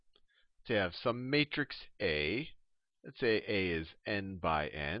say I have some matrix A. Let's say A is n by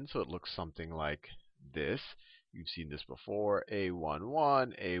n, so it looks something like this. You've seen this before,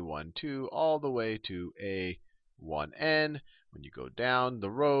 A11, A12, all the way to A1n. When you go down the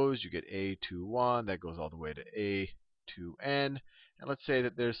rows, you get A21. That goes all the way to A2n. And let's say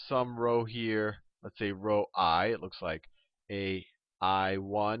that there's some row here. Let's say row I. It looks like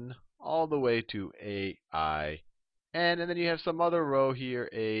AI1 all the way to AIn. And then you have some other row here,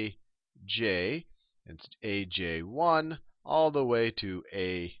 AJ. It's AJ1 all the way to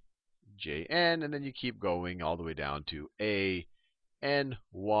AJN. And then you keep going all the way down to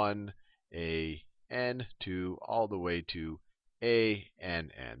AN1, AN2, all the way to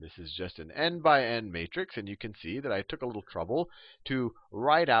ANN. This is just an n by n matrix, and you can see that I took a little trouble to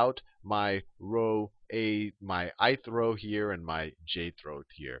write out my row my ith row here and my jth row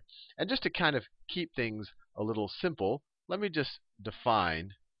here. And just to kind of keep things a little simple, let me just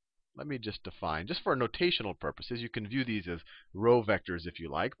define, just for notational purposes. You can view these as row vectors if you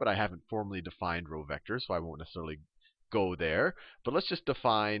like, but I haven't formally defined row vectors, so I won't necessarily go there. But let's just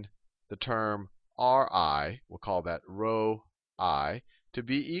define the term Ri, we'll call that row I, to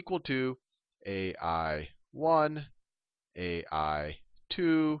be equal to AI1,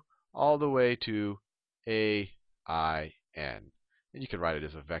 AI2, all the way to AIN. And you can write it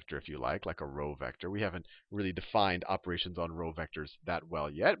as a vector if you like a row vector. We haven't really defined operations on row vectors that well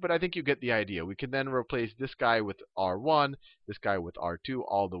yet, but I think you get the idea. We can then replace this guy with R1, this guy with R2,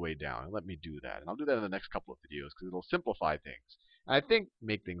 all the way down. And let me do that. And I'll do that in the next couple of videos because it'll simplify things. And I think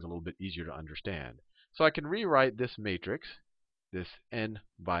make things a little bit easier to understand. So I can rewrite this matrix, this n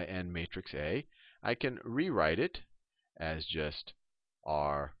by n matrix A. I can rewrite it as just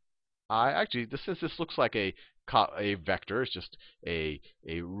Ri. Actually, since this looks like a vector, it's just a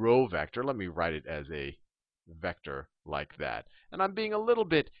row vector. Let me write it as a vector like that. And I'm being a little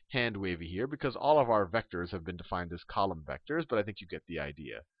bit hand-wavy here because all of our vectors have been defined as column vectors, but I think you get the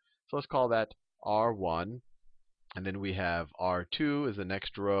idea. So let's call that R1. And then we have R2 as the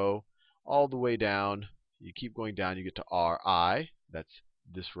next row, all the way down. You keep going down, you get to Ri. That's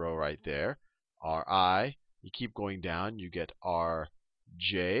this row right there. Ri. You keep going down, you get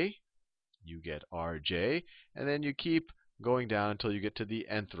Rj. You get Rj. And then you keep going down until you get to the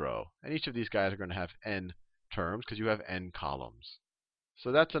nth row. And each of these guys are going to have n terms because you have n columns.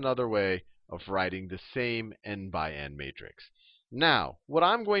 So that's another way of writing the same n by n matrix. Now, what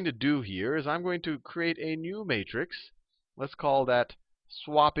I'm going to do here is I'm going to create a new matrix. Let's call that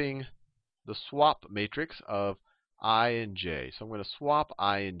the swap matrix of I and j. So I'm going to swap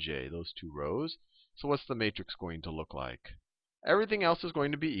I and j, those two rows. So what's the matrix going to look like? Everything else is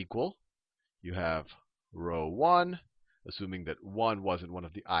going to be equal. You have row 1, assuming that 1 wasn't one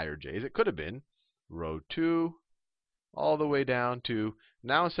of the I or j's. It could have been. Row 2, all the way down to,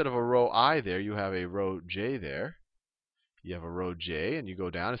 now instead of a row I there, you have a row j there. You have a row j, and you go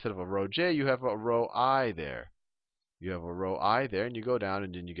down. Instead of a row j, you have a row I there. You have a row I there, and you go down,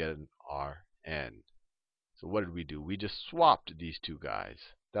 and then you get an Rn. So what did we do? We just swapped these two guys.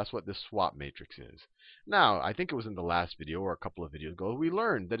 That's what this swap matrix is. Now, I think it was in the last video or a couple of videos ago, we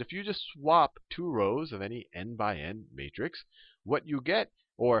learned that if you just swap two rows of any n by n matrix, what you get,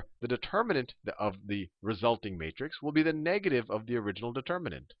 or the determinant of the resulting matrix, will be the negative of the original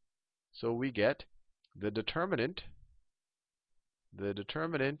determinant. So we get the determinant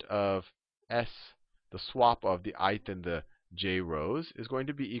of S, the swap of the ith and the j rows, is going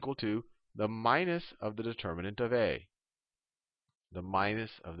to be equal to the minus of the determinant of A. The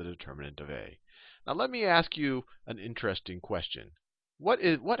minus of the determinant of A. Now let me ask you an interesting question. What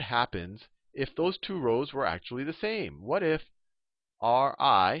happens if those two rows were actually the same? What if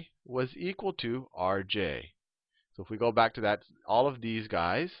Ri was equal to Rj? So if we go back to that, all of these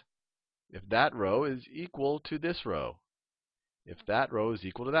guys, if that row is equal to this row, if that row is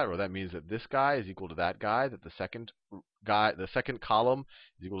equal to that row, that means that this guy is equal to that guy, that the second column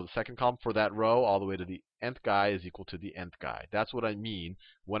is equal to the second column for that row, all the way to the nth guy is equal to the nth guy. That's what I mean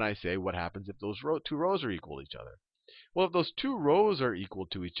when I say what happens if those two rows are equal to each other. Well, if those two rows are equal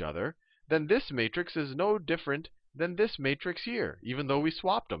to each other, then this matrix is no different than this matrix here, even though we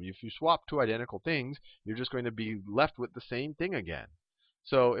swapped them. If you swap two identical things, you're just going to be left with the same thing again.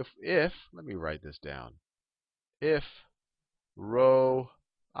 So if let me write this down. If row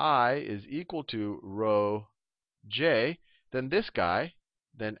I is equal to row j, then this guy,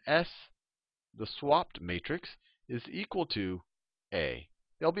 then S, the swapped matrix, is equal to A.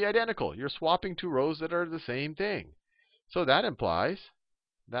 They'll be identical. You're swapping two rows that are the same thing. So that implies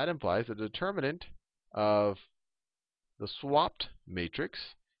the determinant of the swapped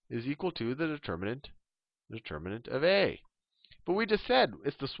matrix is equal to the determinant of A. But we just said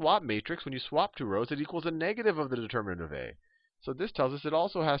it's the swap matrix. When you swap two rows, it equals a negative of the determinant of A. So this tells us it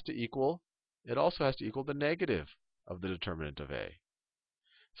also has to equal the negative of the determinant of A.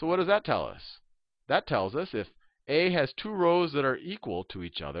 So what does that tell us? That tells us if A has two rows that are equal to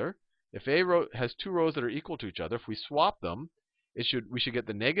each other, if A has two rows that are equal to each other, if we swap them, we should get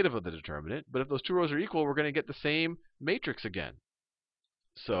the negative of the determinant. But if those two rows are equal, we're going to get the same matrix again.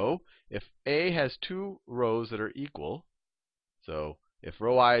 So if A has two rows that are equal, so if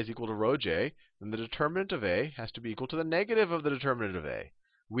row I is equal to row j, then the determinant of A has to be equal to the negative of the determinant of A.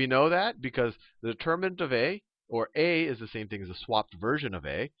 We know that because the determinant of A, or A, is the same thing as a swapped version of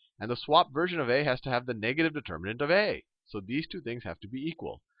A, and the swapped version of A has to have the negative determinant of A. So these two things have to be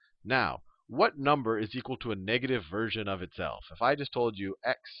equal. Now, what number is equal to a negative version of itself? If I just told you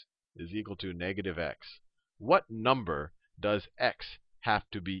x is equal to negative x, what number does x have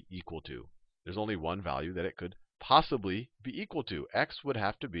to be equal to? There's only one value that it could possibly be equal to. X would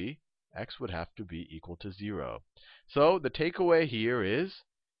have to be equal to 0. So the takeaway here is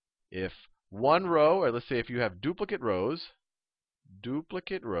if one row, or let's say if you have duplicate rows, you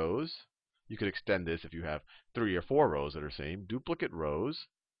could extend this if you have 3 or 4 rows that are same. Duplicate rows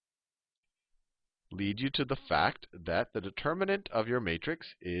lead you to the fact that the determinant of your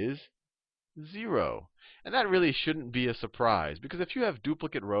matrix is 0. And that really shouldn't be a surprise, because if you have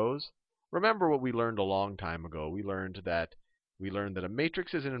duplicate rows, remember what we learned a long time ago. We learned that a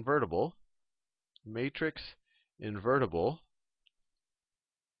matrix is an invertible. Matrix invertible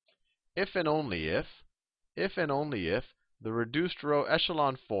if and only if the reduced row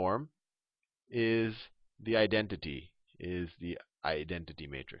echelon form is the identity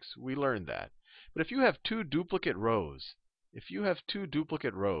matrix. We learned that. But if you have two duplicate rows,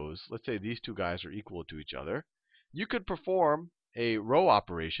 let's say these two guys are equal to each other, you could perform a row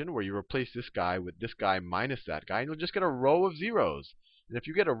operation where you replace this guy with this guy minus that guy, and you'll just get a row of zeros. And if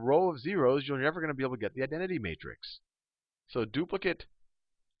you get a row of zeros, you're never going to be able to get the identity matrix. So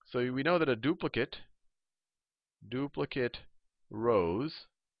we know that a duplicate rows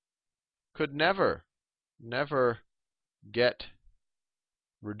could never get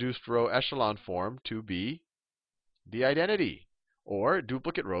reduced row echelon form to be the identity. Or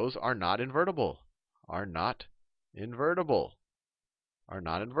duplicate rows are not invertible.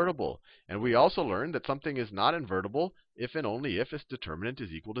 And we also learned that something is not invertible if and only if its determinant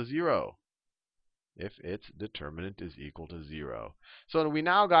is equal to 0. So we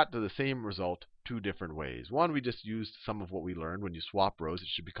now got to the same result two different ways. One, we just used some of what we learned. When you swap rows, it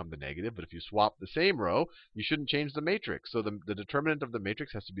should become the negative. But if you swap the same row, you shouldn't change the matrix. So the determinant of the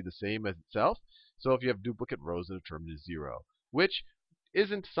matrix has to be the same as itself. So if you have duplicate rows, the determinant is 0, which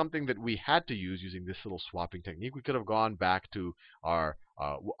isn't something that we had to use using this little swapping technique. We could have gone back to our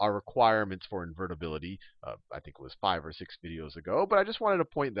requirements for invertibility. I think it was 5 or 6 videos ago. But I just wanted to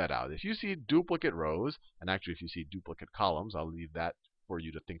point that out. If you see duplicate rows, and actually if you see duplicate columns, I'll leave that for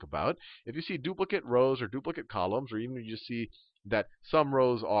you to think about. If you see duplicate rows or duplicate columns, or even if you just see that some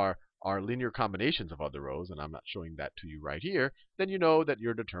rows are linear combinations of other rows, and I'm not showing that to you right here, then you know that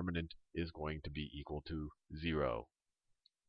your determinant is going to be equal to 0.